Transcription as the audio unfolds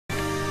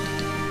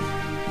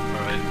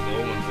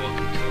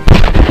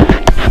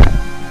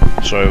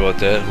Sorry about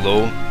that.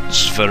 Hello,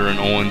 this is Veteran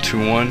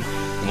 0121,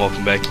 and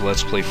welcome back to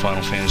Let's Play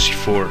Final Fantasy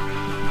IV.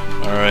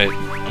 Alright,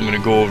 I'm gonna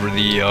go over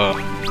the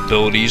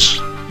abilities.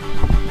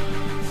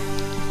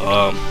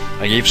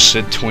 I gave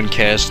Sid Twin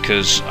Cast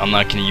because I'm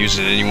not gonna use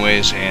it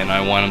anyways, and I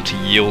want him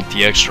to yield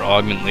the extra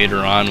augment later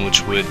on,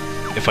 which would,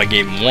 if I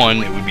gave him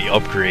one, it would be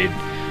upgrade,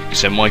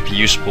 because that might be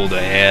useful to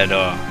add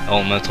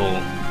elemental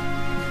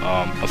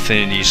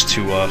affinities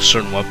to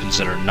certain weapons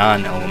that are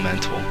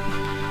non-elemental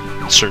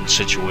in certain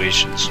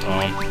situations.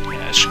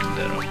 Yeah, I screwed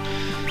that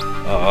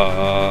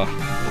up.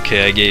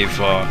 Okay, I gave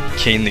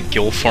Kain the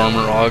Gill Farmer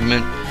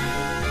augment,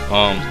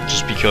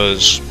 just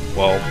because,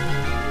 well,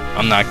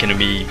 I'm not gonna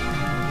be.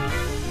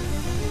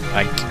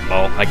 I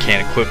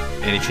can't equip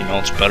anything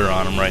else better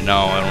on him right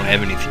now. I don't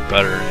have anything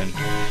better, and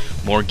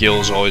more Gill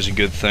is always a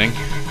good thing.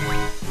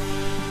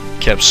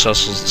 Kept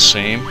Cecil's the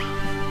same.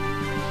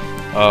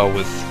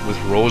 With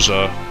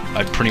Rosa,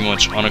 I pretty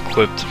much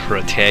unequipped her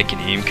attack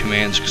and aim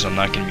commands because I'm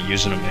not going to be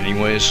using them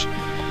anyways.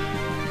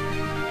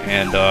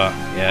 And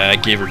yeah, I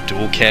gave her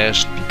dual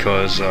cast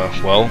because,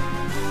 well,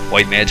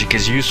 white magic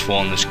is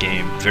useful in this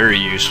game, very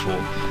useful.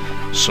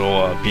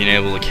 So being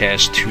able to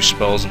cast 2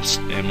 spells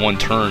in one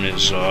turn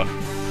is,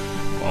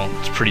 well,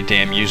 it's pretty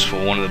damn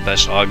useful. One of the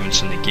best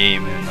augments in the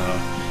game,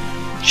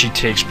 and she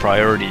takes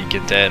priority to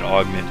get that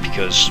augment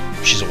because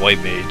she's a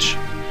white mage.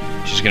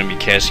 She's going to be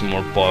casting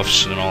more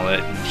buffs and all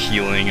that, and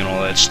healing and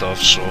all that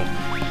stuff. So,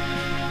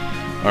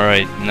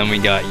 alright, and then we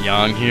got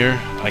Yang here.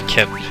 I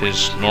kept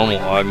his normal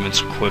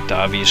augments equipped,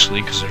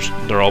 obviously, because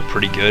they're all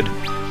pretty good.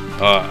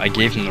 I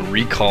gave him the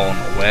recall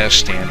and the last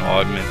stand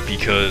augment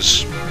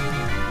because,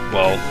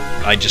 well,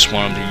 I just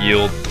want him to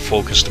yield the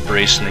focus, the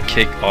brace, and the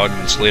kick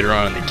augments later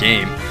on in the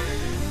game.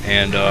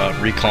 And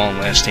recall and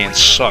last stand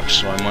sucks,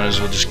 so I might as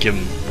well just give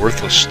him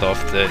worthless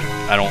stuff that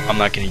I'm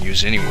not going to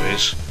use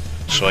anyways,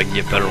 so I can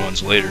get better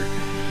ones later.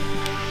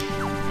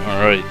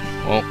 Alright,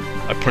 well,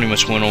 I pretty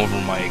much went over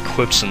my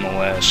equips in the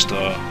last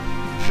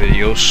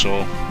video,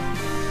 so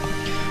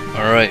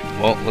alright,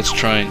 well, let's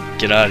try and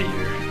get out of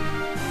here.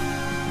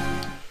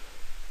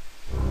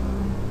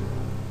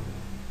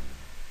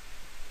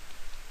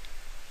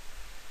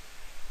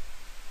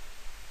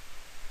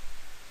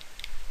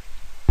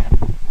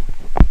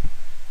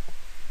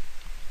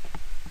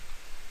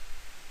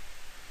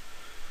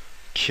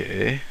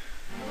 Okay.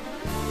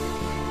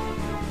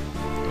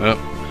 Well,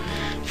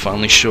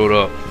 finally showed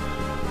up.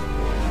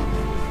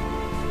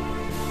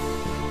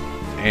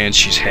 And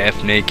she's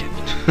half naked.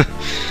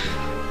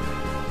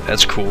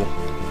 That's cool. A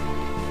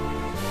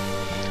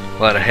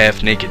lot of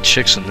half naked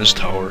chicks in this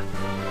tower.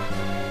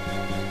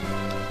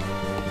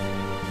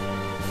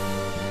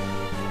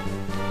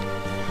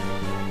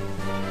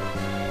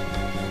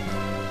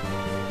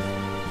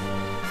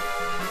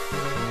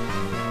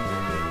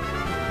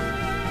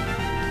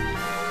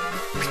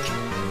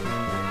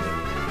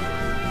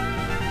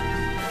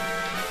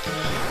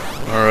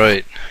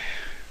 Alright,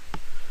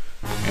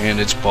 and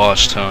it's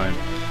boss time.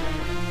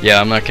 Yeah,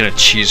 I'm not gonna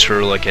cheese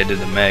her like I did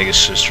the Magus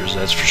sisters,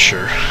 that's for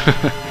sure.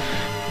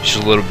 She's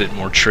a little bit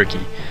more tricky.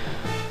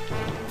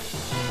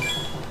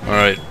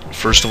 Alright,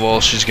 first of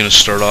all, she's gonna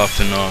start off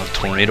in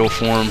tornado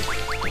form.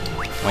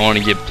 I want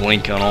to get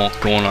blink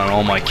going on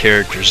all my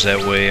characters, that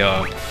way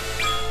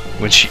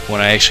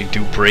when I actually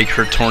do break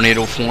her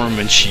tornado form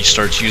and she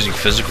starts using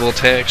physical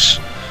attacks,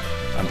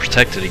 I'm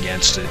protected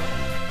against it.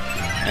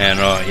 And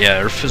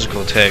yeah, her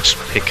physical attacks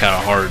hit kind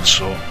of hard,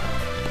 so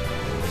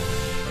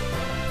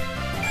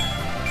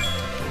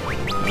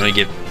I'm gonna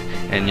get.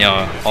 And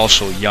yeah,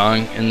 also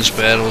Yang in this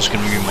battle is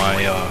gonna be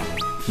my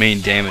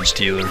main damage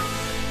dealer.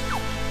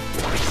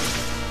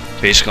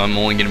 Basically, I'm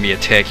only gonna be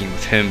attacking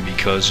with him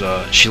because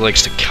she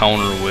likes to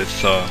counter with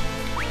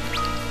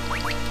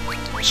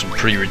some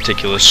pretty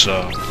ridiculous,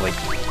 like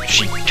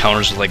she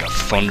counters with like a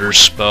thunder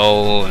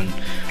spell, and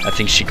I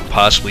think she could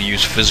possibly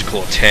use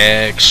physical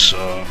attacks.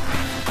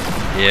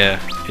 Yeah,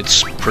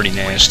 it's pretty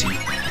nasty.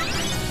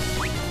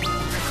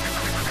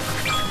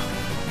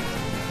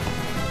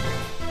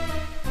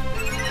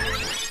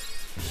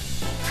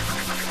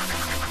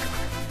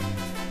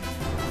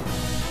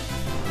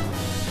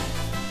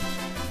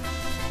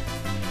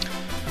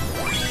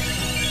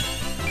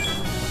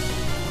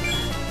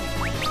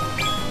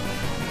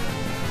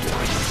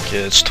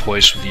 Okay, it's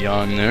twice with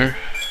Yang there.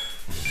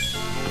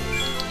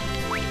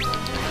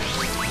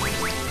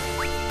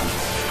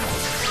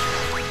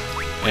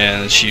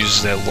 And she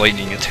uses that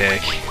lightning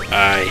attack.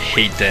 I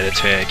hate that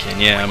attack. And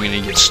yeah, I'm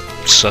gonna get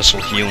Cecil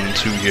healing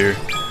too here.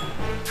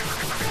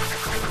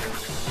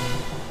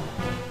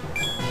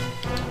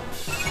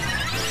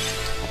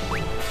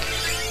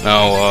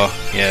 Now,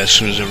 yeah, as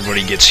soon as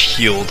everybody gets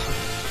healed,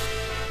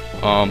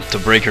 to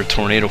break her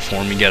tornado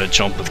form, you gotta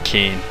jump with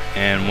Kain.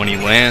 And when he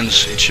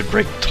lands, it should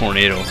break the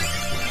tornado.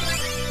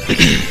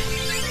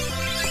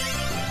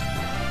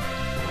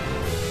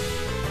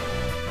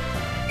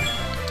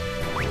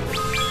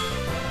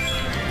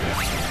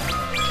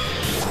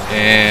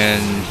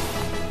 And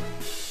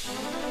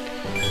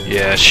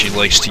yeah, she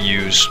likes to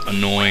use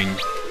annoying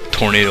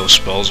tornado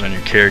spells on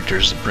your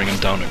characters to bring them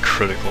down to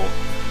critical.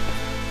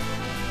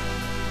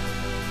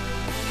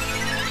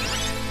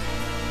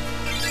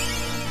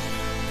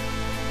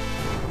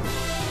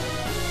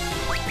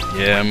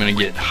 Yeah, I'm gonna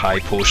get high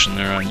potion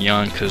there on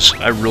Yan because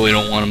I really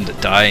don't want him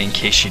to die in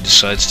case she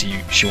decides to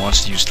she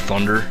wants to use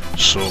thunder.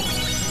 So,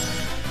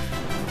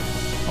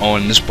 oh,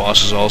 and this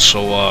boss is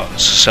also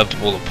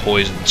susceptible to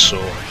poison, so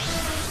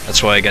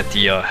that's why I got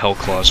the Hell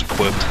Claws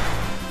equipped,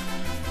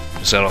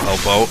 because that'll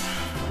help out.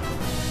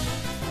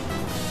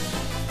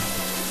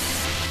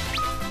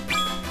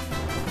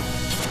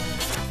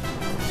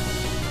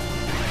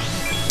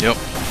 Yep,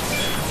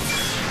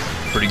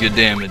 pretty good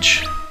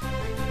damage.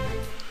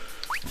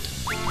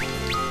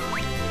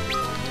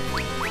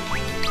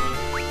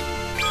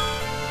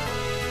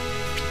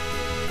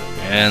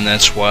 And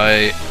that's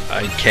why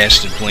I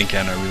casted Blink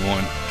on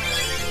everyone,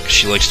 because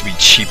she likes to be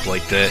cheap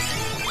like that.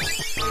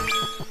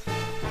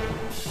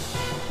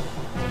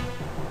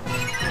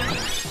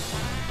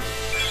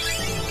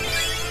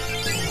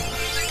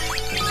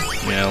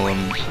 Yeah,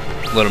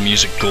 let him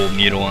use a gold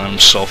needle on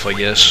himself, I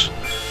guess.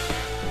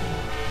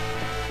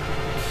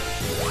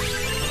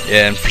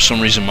 Yeah, and for some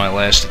reason my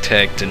last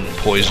attack didn't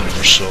poison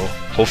her, so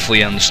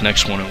hopefully on this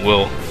next one it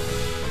will.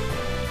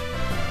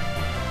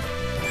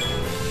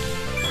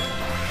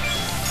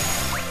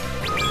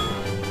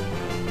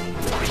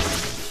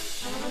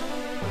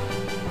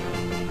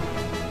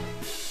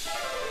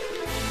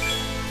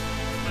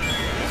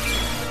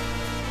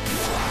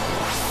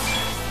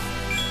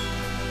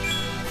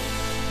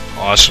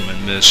 Awesome,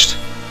 and missed.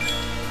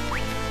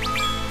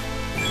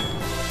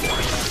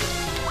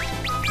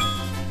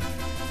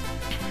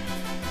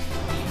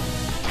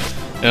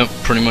 Yep,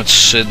 pretty much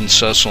Sid and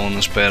Cecil in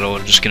this battle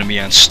are just going to be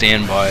on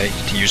standby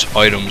to use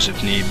items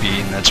if need be,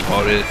 and that's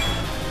about it.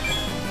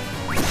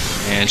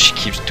 And she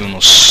keeps doing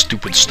those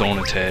stupid stone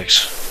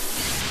attacks.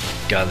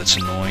 God, that's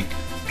annoying.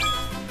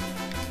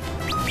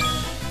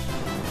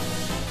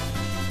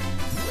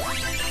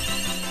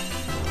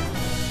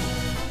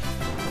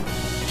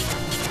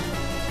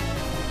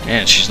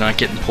 And she's not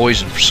getting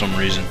poisoned for some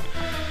reason.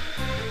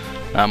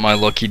 Not my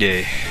lucky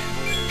day.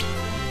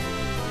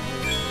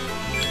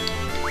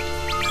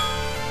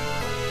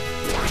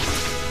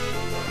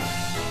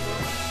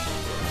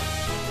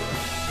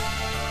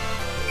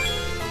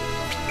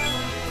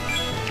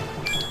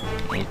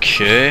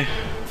 Okay.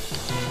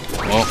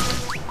 Well,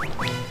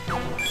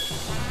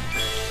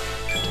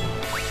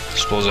 I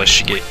suppose I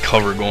should get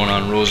cover going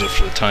on Rosa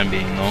for the time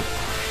being, though.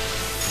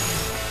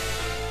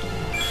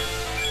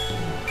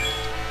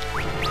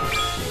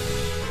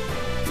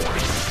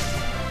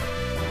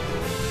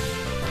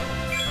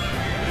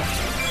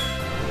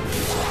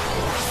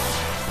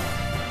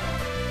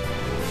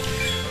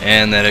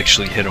 And that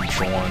actually hit him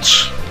for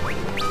once.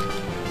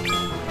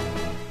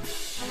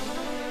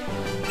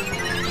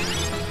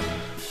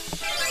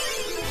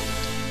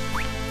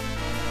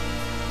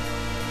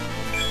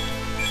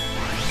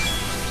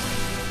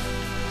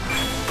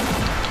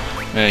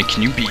 Man,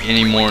 can you be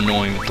any more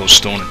annoying with those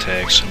stone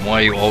attacks? And why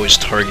are you always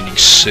targeting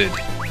Sid?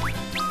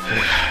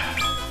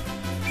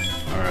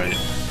 Alright.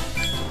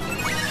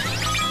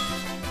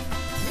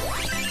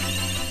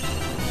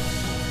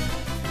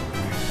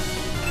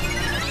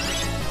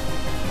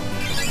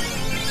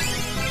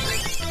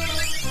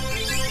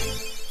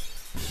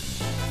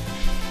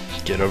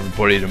 Get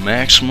everybody to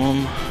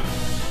maximum.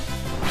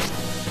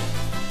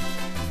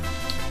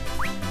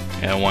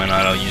 Yeah, why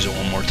not? I'll use it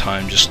one more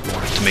time just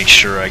to make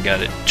sure I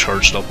got it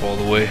charged up all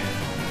the way.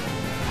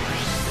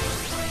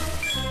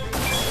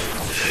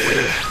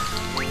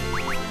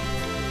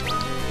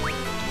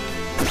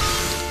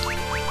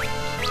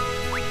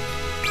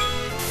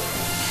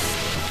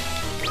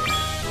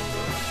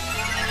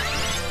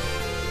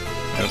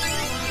 Yep.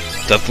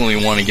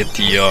 Definitely want to get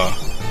the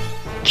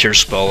cure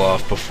spell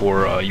off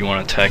before you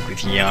want to attack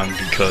with Yang,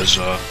 because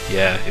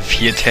yeah, if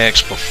he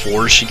attacks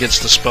before she gets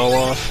the spell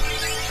off,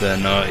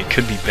 then it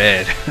could be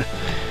bad.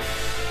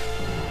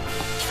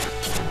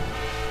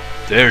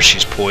 There,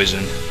 she's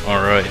poisoned.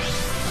 Alright.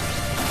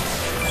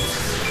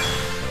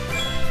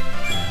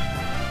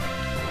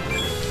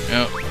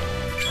 Yep.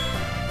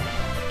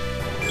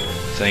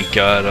 Thank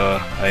God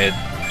I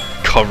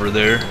had cover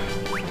there.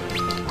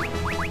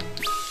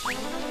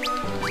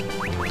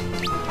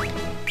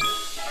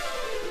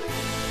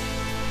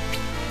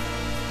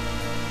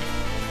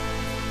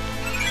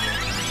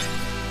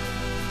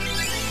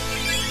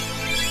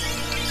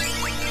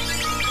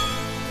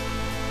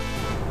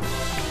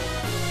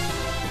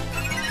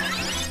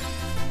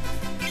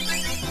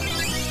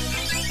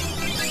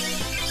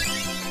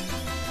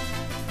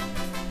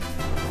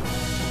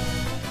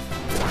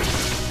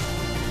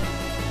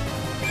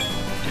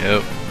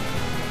 Yep.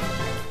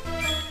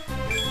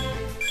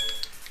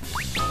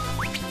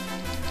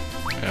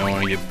 I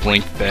want to get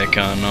Blink back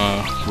on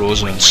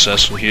Rosa and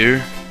Cecil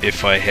here,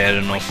 if I had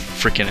enough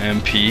freaking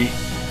MP.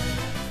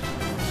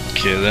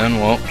 Okay then,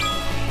 well.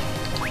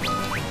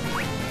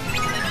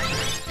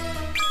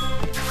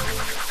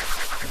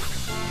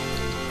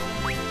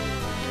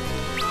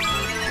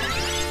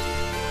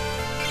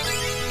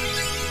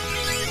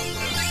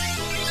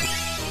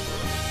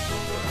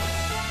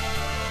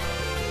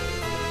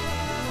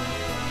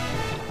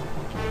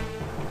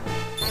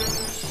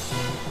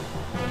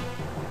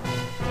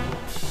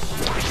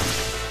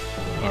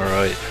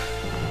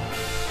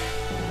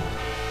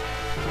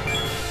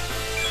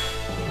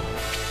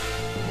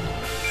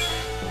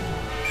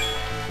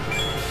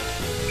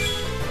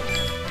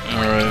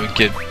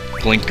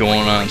 get Blink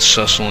going on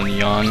Cecil and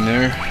Yang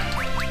there.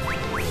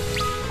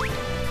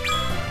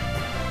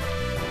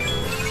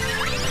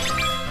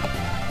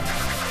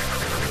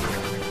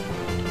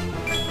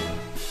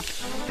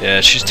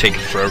 Yeah, she's taking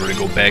forever to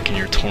go back in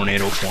your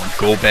tornado form.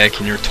 Go back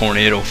in your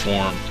tornado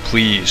form,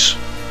 please.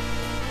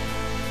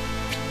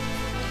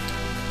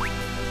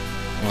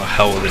 Oh,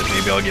 hell with it.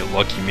 Maybe I'll get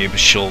lucky. Maybe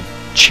she'll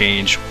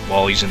change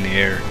while he's in the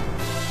air.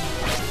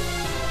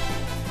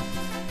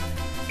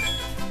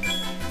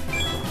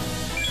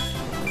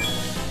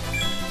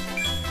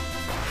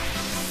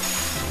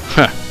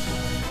 Huh.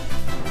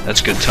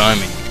 That's good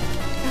timing.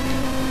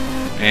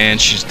 And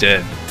she's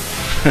dead.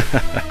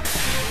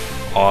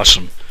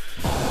 Awesome.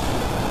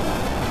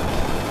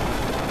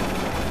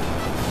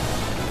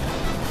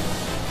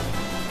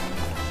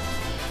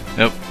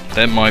 Yep,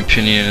 that in my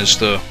opinion is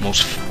the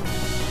most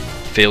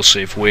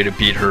fail-safe way to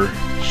beat her.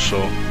 So,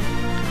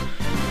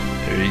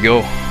 there you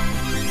go.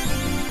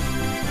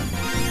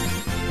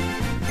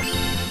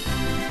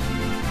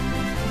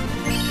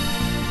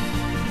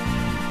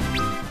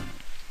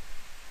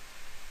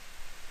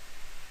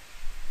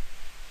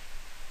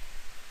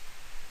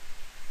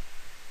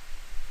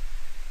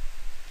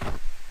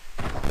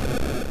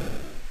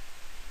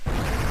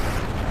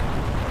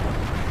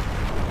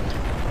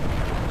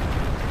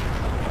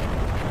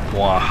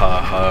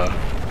 Wahaha.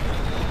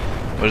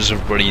 Why does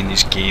everybody in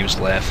these games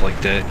laugh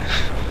like that?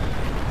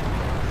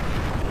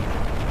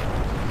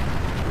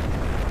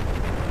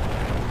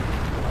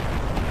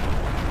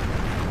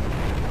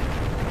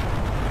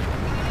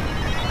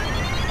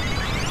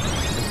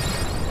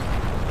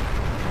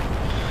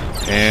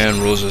 And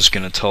Rosa's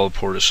gonna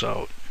teleport us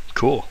out.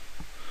 Cool.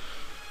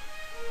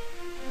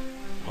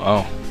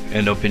 Wow.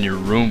 End up in your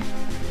room.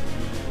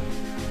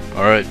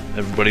 Alright,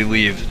 everybody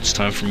leave. It's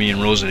time for me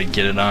and Rosa to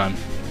get it on.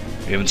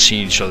 We haven't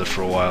seen each other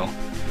for a while.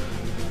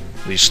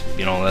 At least,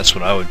 you know, that's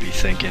what I would be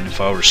thinking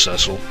if I were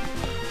Cecil.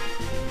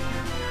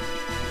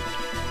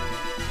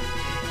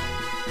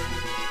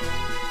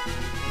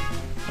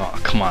 Oh,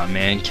 come on,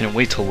 man. Can it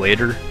wait till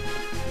later?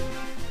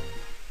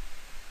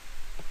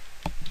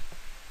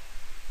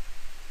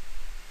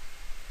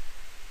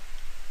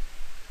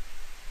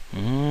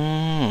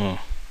 Oh.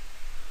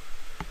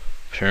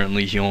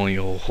 Apparently he only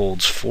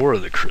holds 4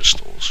 of the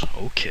crystals.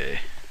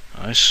 Okay,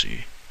 I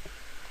see.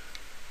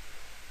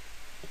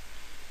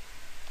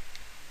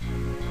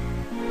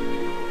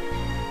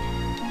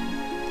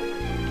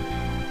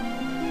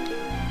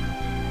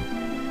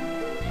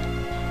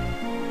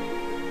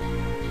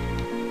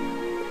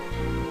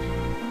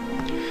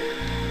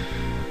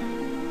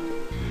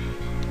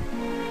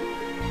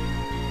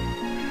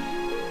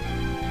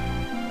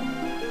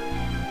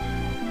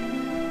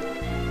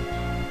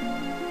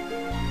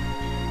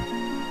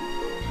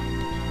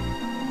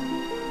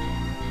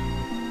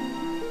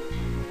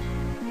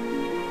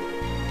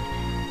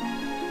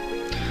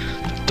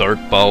 Dark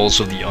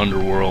bowels of the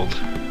underworld.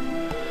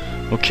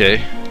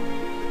 Okay.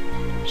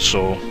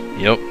 So,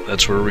 yep,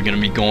 that's where we're gonna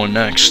be going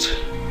next.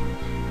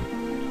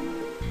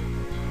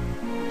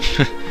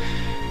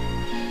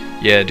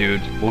 Yeah,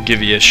 dude, we'll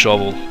give you a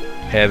shovel.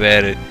 Have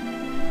at it.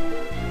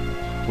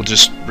 We'll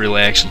just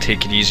relax and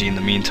take it easy in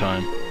the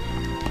meantime.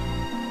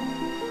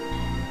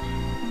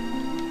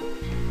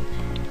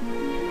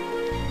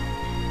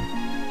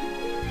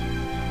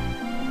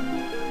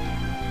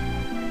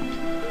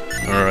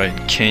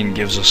 Alright, Kain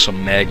gives us a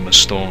magma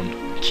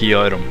stone. Key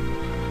item.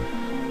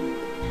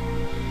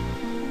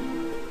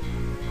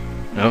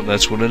 Nope,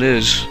 that's what it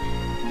is.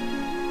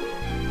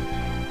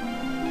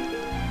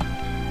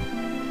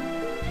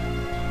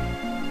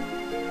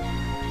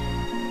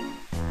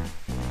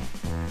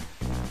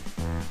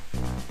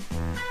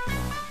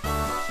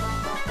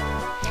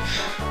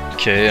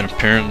 Okay, and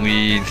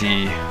apparently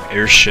the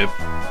airship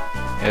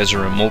has a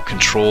remote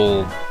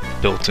control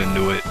built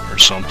into it or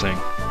something.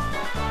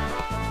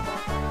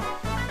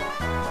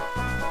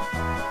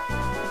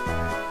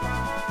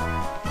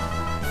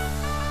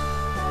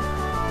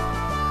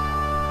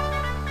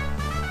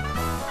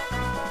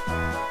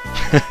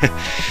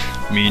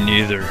 Me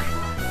neither.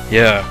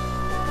 Yeah.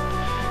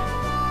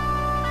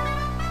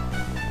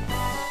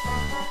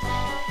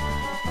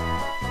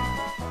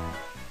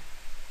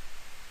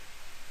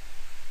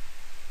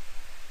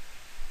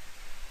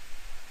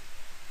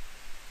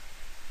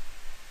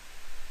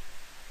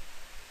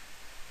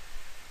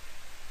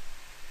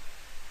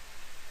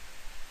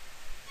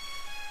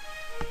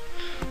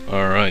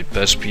 Alright,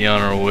 best be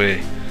on our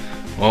way.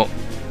 Well,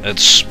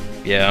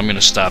 yeah, I'm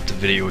gonna stop the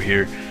video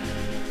here.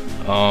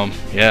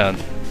 Yeah,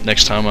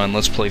 next time on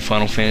Let's Play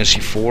Final Fantasy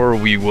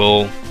IV, we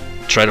will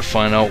try to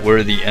find out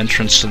where the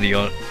entrance to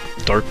the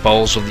Dark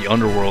Bowels of the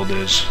Underworld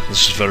is.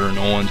 This is Veteran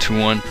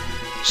 0121.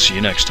 See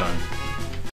you next time.